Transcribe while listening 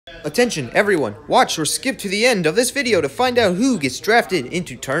Attention everyone, watch or skip to the end of this video to find out who gets drafted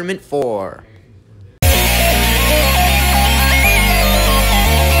into Tournament 4.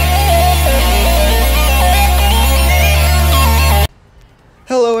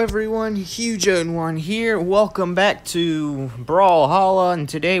 Hello everyone, Huge01 here. Welcome back to Brawlhalla, and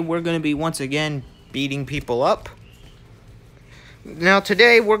today we're going to be once again beating people up. Now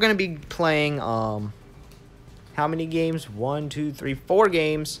today we're going to be playing, how many games? 1, 2, 3, 4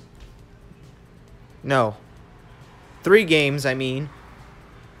 games. No. 3 games, I mean.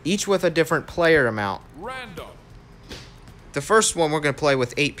 Each with a different player amount. Random. The first one we're going to play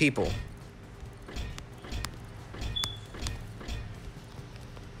with 8 people.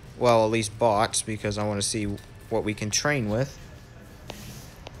 Well, at least bots, because I want to see what we can train with.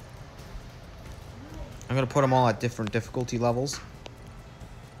 I'm going to put them all at different difficulty levels.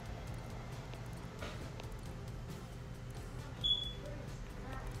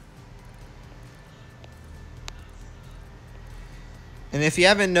 And if you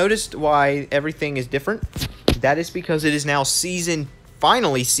haven't noticed why everything is different, that is because it is now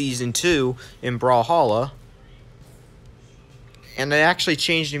finally season 2 in Brawlhalla. And they actually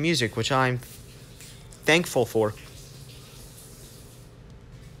changed the music, which I'm thankful for.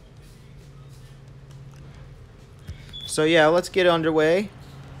 So yeah, let's get underway.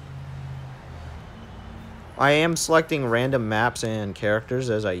 I am selecting random maps and characters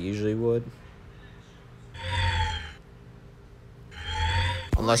as I usually would.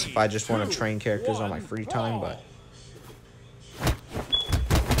 Unless if I just want to train characters on my free time, but...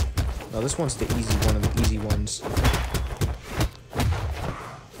 No, this one's the easy one of the easy ones.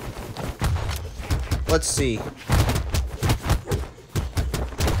 Let's see.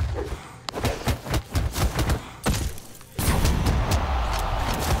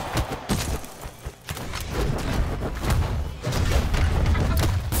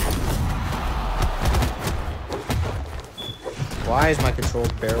 Why is my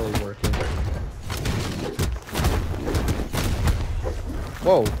controls barely working?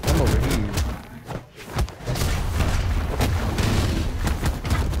 Whoa, I'm over here.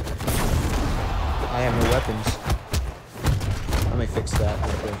 I have no weapons. Let me fix that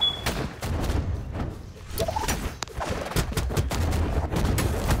real quick.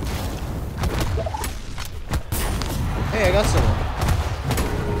 Hey, I got someone.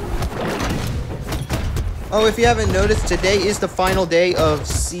 Oh, if you haven't noticed, today is the final day of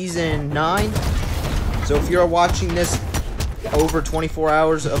Season 9. So if you're watching this over 24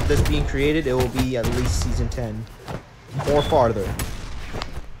 hours of this being created, it will be at least Season 10. Or farther.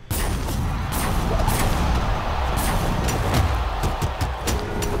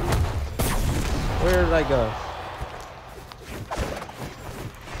 Where did I go?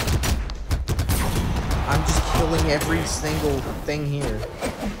 I'm just killing every single thing here.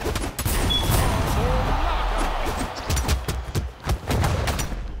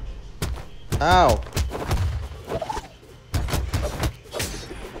 Ow.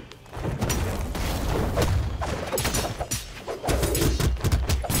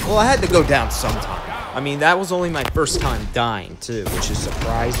 Well, I had to go down sometime. I mean, that was only my first time dying, too, which is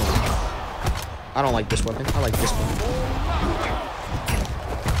surprising. I don't like this weapon. I like this one.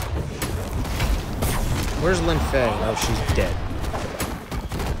 Where's Lin Fei? Oh, she's dead.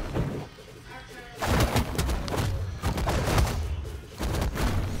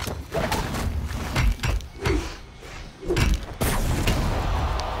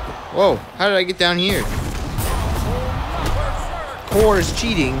 Whoa, how did I get down here? Core is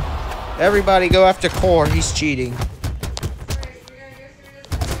cheating. Everybody go after Core, he's cheating.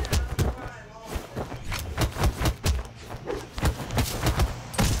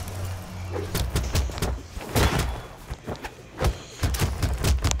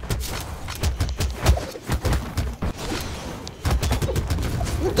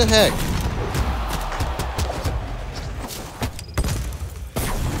 What the heck?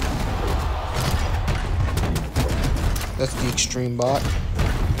 That's the extreme bot.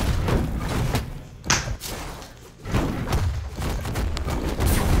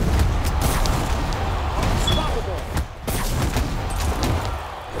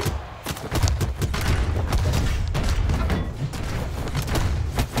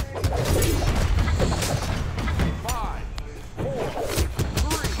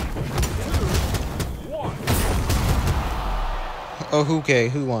 Oh, okay,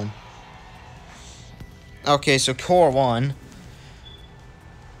 who won? Okay, so Core won.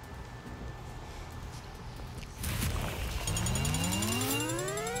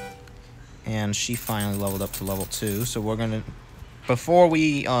 And she finally leveled up to level 2. So we're gonna, before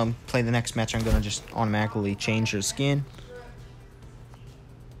we play the next match, I'm gonna just automatically change her skin.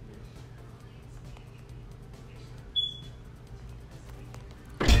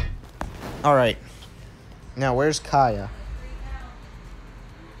 Alright. Now, where's Kaya?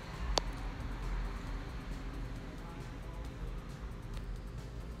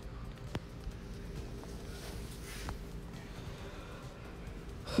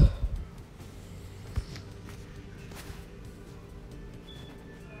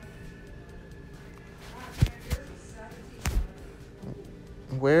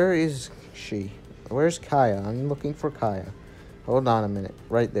 Where is she? Where's Kaya? I'm looking for Kaya. Hold on a minute.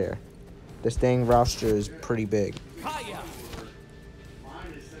 Right there. This dang roster is pretty big. Kaya.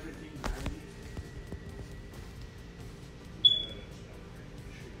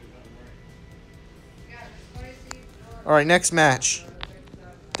 Alright, next match.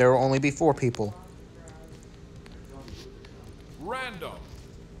 There will only be 4 people. Random.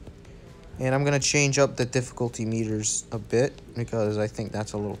 And I'm going to change up the difficulty meters a bit because I think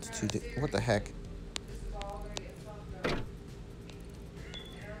that's a little too... What the heck?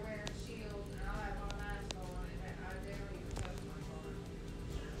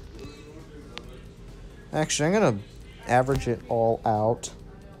 Actually, I'm going to average it all out.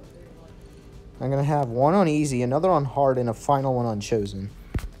 I'm going to have one on easy, another on hard, and a final one on chosen.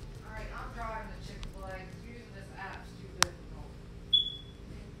 Alright, I'm driving to Chick-fil-A because using this app's too difficult.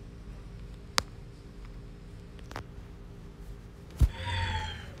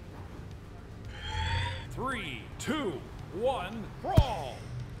 3, 2, 1, brawl.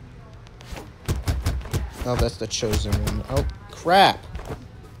 Oh, that's the chosen one. Oh, crap.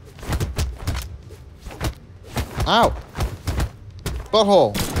 Ow.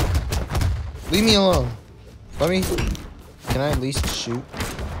 Butthole. Leave me alone. Let me... Can I at least shoot?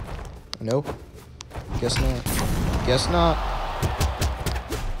 Nope. Guess not. Guess not.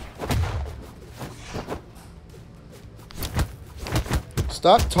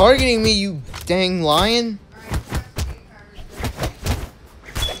 Stop targeting me, you dang lion.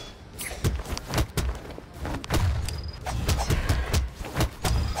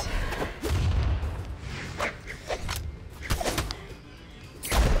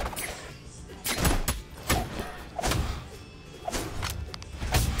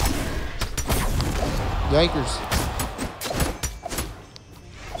 Yikers.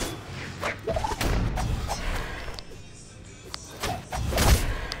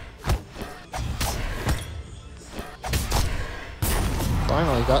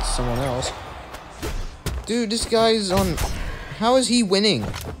 Finally got someone else. Dude, this guy's on... How is he winning?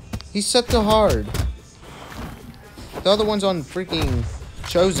 He's set to hard. The other one's on freaking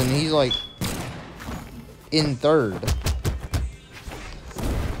chosen. He's like... in third.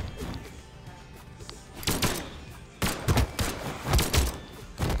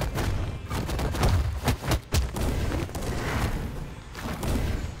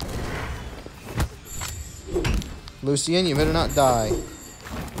 Lucien, you better not die.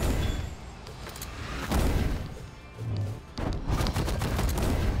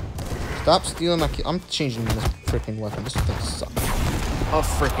 Stop stealing my kill. I'm changing this freaking weapon. This thing sucks. Of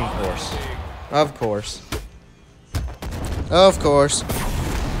freaking course. Of course. Of course.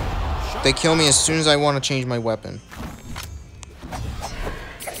 They kill me as soon as I want to change my weapon.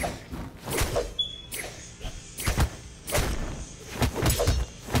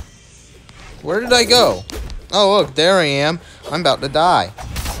 Where did I go? Oh, look, there I am. I'm about to die.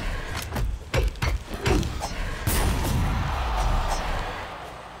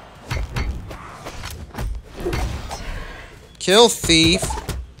 Kill thief.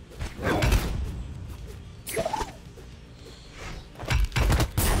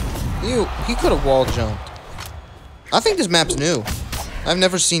 Ew, he could have wall jumped. I think this map's new. I've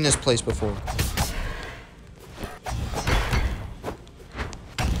never seen this place before.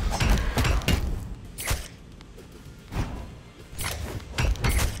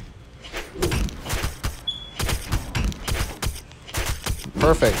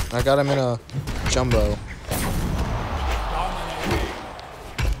 Perfect. I got him in a jumbo.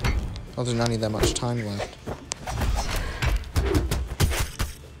 Oh, there's not even that much time left.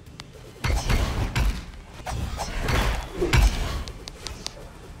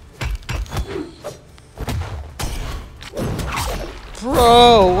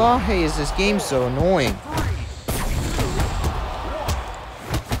 Bro, why is this game so annoying?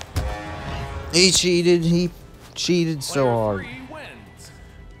 He cheated so hard.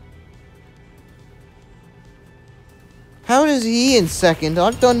 How is he in second?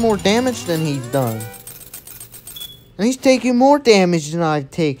 I've done more damage than he's done. And he's taking more damage than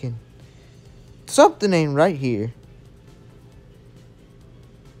I've taken. Something ain't right here.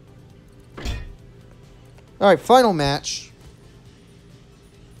 Alright, final match.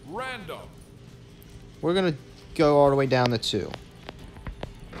 Random. We're gonna go all the way down to 2.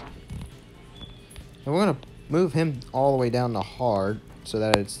 And we're going to move him all the way down to hard so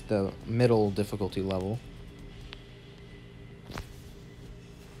that it's the middle difficulty level.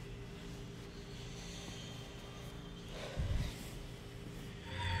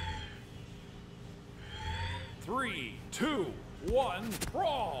 Three, two, one,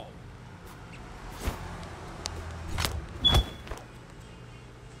 brawl!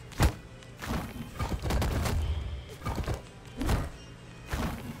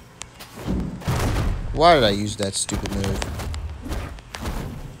 Why did I use that stupid move?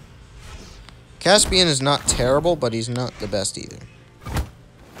 Caspian is not terrible, but he's not the best either.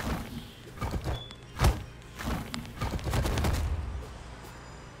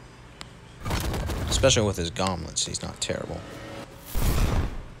 Especially with his gauntlets, he's not terrible.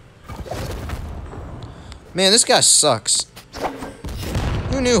 Man, this guy sucks.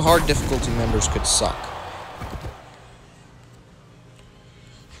 Who knew hard difficulty members could suck?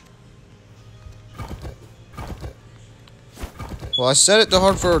 Well, I set it to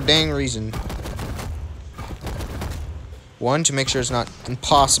hard for a dang reason. One, to make sure it's not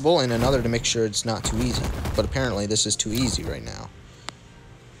impossible, and another to make sure it's not too easy. But apparently this is too easy right now.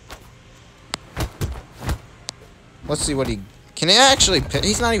 Let's see what he... Can he actually pick?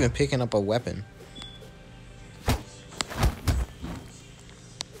 He's not even picking up a weapon.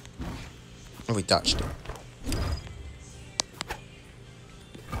 Oh, he touched it.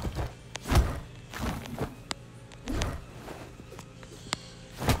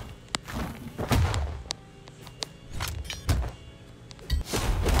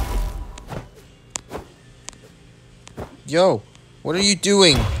 Yo, what are you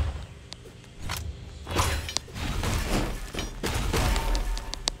doing?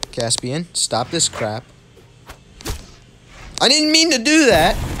 Caspian, stop this crap. I didn't mean to do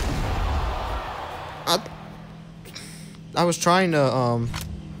that. I was trying to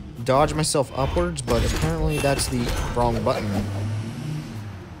dodge myself upwards, but apparently that's the wrong button.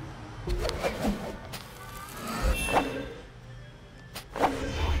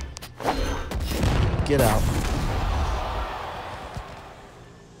 Get out.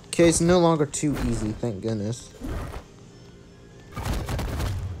 Okay, it's no longer too easy, thank goodness.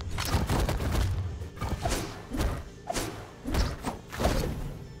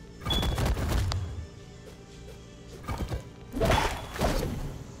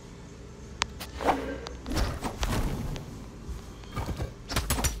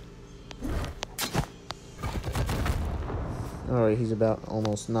 Alright, he's about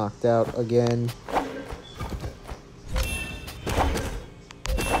almost knocked out again.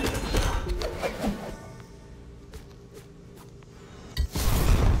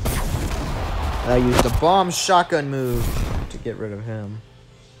 I used the bomb shotgun move to get rid of him.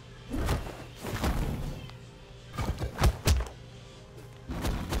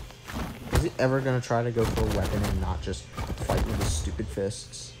 Is he ever gonna try to go for a weapon and not just fight with his stupid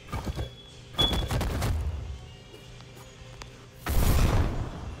fists?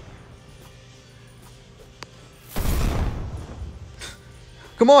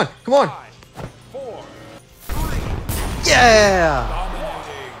 Come on, come on! 5, 4, 3. Yeah! Dominating.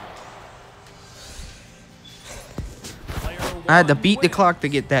 Player I had to one beat the wins. clock to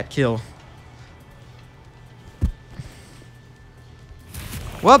get that kill.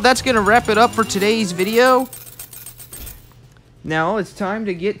 Well, that's going to wrap it up for today's video. Now it's time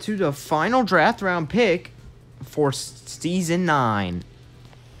to get to the final draft round pick for Season 9.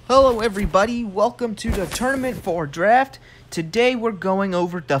 Hello everybody, welcome to the Tournament 4 draft. Today we're going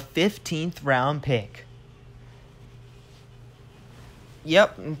over the 15th round pick.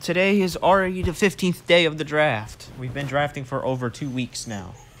 Yep, today is already the 15th day of the draft. We've been drafting for over 2 weeks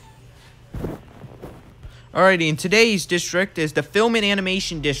now. Alrighty, in today's district is the Film and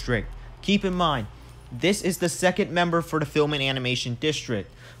Animation District. Keep in mind, this is the second member for the Film and Animation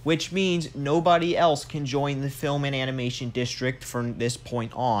District, which means nobody else can join the Film and Animation District from this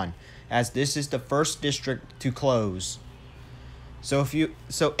point on, as this is the first district to close. So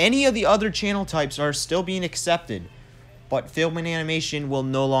any of the other channel types are still being accepted, but Film and Animation will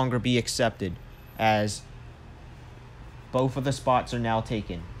no longer be accepted, as both of the spots are now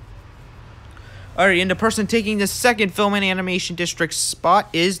taken. Alright, and the person taking the second Film and Animation District spot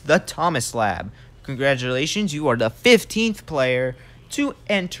is the Thomas Lab. Congratulations, you are the 15th player to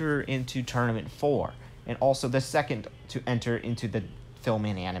enter into Tournament 4, and also the second to enter into the Film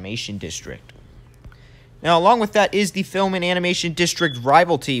and Animation District. Now, along with that is the Film and Animation District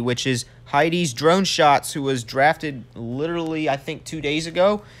Rivalry, which is Heidi's Drone Shots, who was drafted literally, I think, 2 days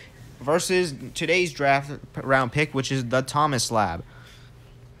ago, versus today's draft round pick, which is the Thomas Lab.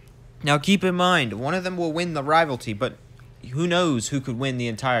 Now, keep in mind, one of them will win the rivalry, but who knows who could win the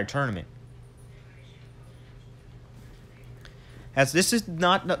entire tournament. as this is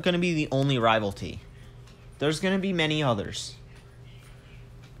not going to be the only rivalry. There's going to be many others.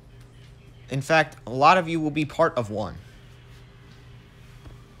 In fact, a lot of you will be part of one.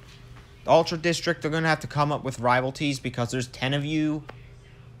 The Ultra District, they're going to have to come up with rivalries because there's 10 of you.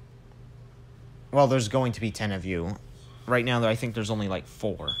 Well, there's going to be 10 of you. Right now, I think there's only like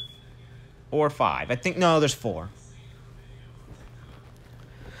 4. Or 5. I think, no, there's 4.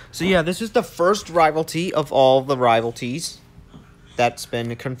 So yeah, this is the first rivalry of all the rivalries that's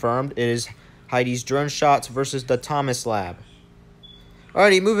been confirmed. It is Heidi's Drone Shots versus the Thomas Lab.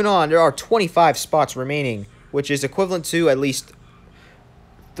 Alrighty, moving on. There are 25 spots remaining, which is equivalent to at least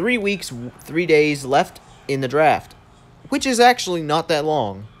 3 weeks, 3 days left in the draft, which is actually not that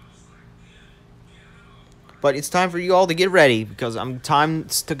long. But it's time for you all to get ready because time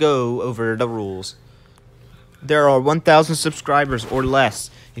to go over the rules. There are 1,000 subscribers or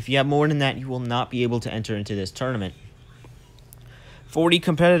less. If you have more than that, you will not be able to enter into this tournament. 40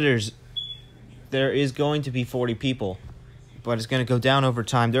 competitors. There is going to be 40 people, but it's going to go down over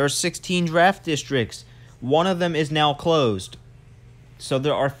time. There are 16 draft districts. One of them is now closed, so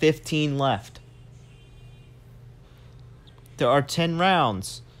there are 15 left. There are 10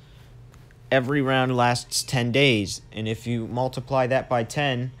 rounds. Every round lasts 10 days, and if you multiply that by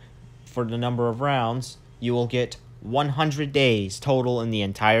 10 for the number of rounds, you will get 100 days total in the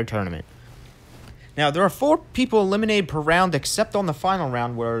entire tournament. Now, there are 4 people eliminated per round except on the final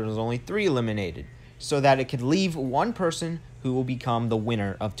round where there's only 3 eliminated, so that it could leave one person who will become the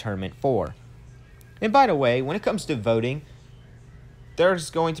winner of Tournament 4. And by the way, when it comes to voting, there's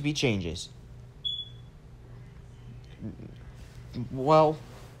going to be changes. Well,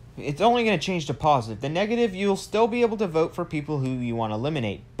 it's only going to change to positive. The negative, you'll still be able to vote for people who you want to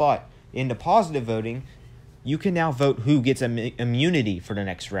eliminate, but in the positive voting, you can now vote who gets immunity for the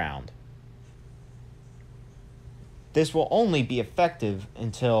next round. This will only be effective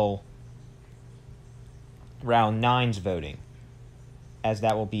until round 9's voting, as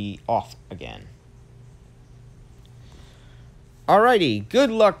that will be off again. Alrighty,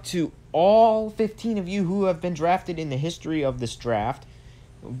 good luck to all 15 of you who have been drafted in the history of this draft.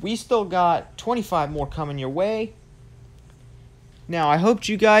 We still got 25 more coming your way. Now, I hoped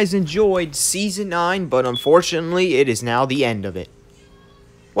you guys enjoyed Season 9, but unfortunately, it is now the end of it.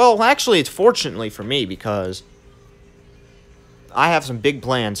 Well, actually, it's fortunately for me, because I have some big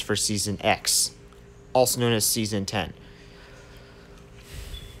plans for Season X, also known as Season 10.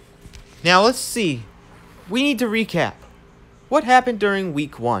 Now, let's see. We need to recap. What happened during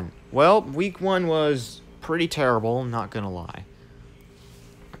Week 1? Well, Week 1 was pretty terrible, I'm not gonna lie.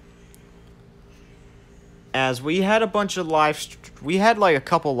 As we had a bunch of we had like a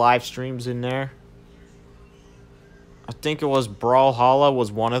couple live streams in there. I think it was Brawlhalla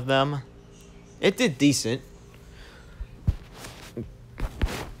was one of them. It did decent.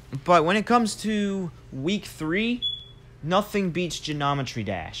 But when it comes to Week 3, nothing beats Geometry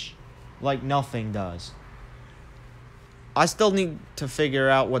Dash. Like nothing does. I still need to figure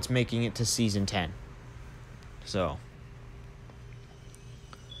out what's making it to Season 10. So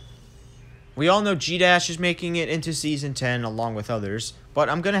we all know G-Dash is making it into Season 10 along with others, but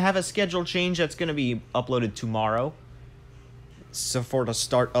I'm going to have a schedule change that's going to be uploaded tomorrow. So for the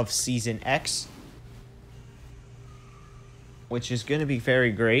start of Season X, which is going to be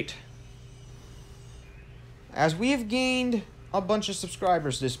very great. As we have gained a bunch of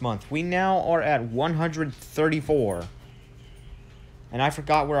subscribers this month, we now are at 134. And I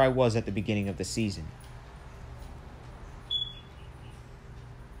forgot where I was at the beginning of the season.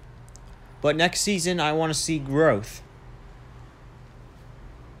 But next season, I want to see growth.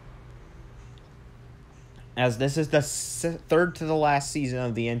 As this is the third to the last season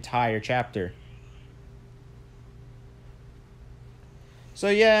of the entire chapter. So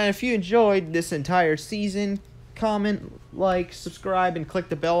yeah, if you enjoyed this entire season, comment, like, subscribe, and click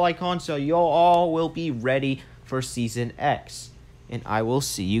the bell icon so you all will be ready for Season X. And I will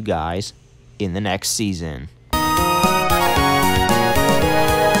see you guys in the next season.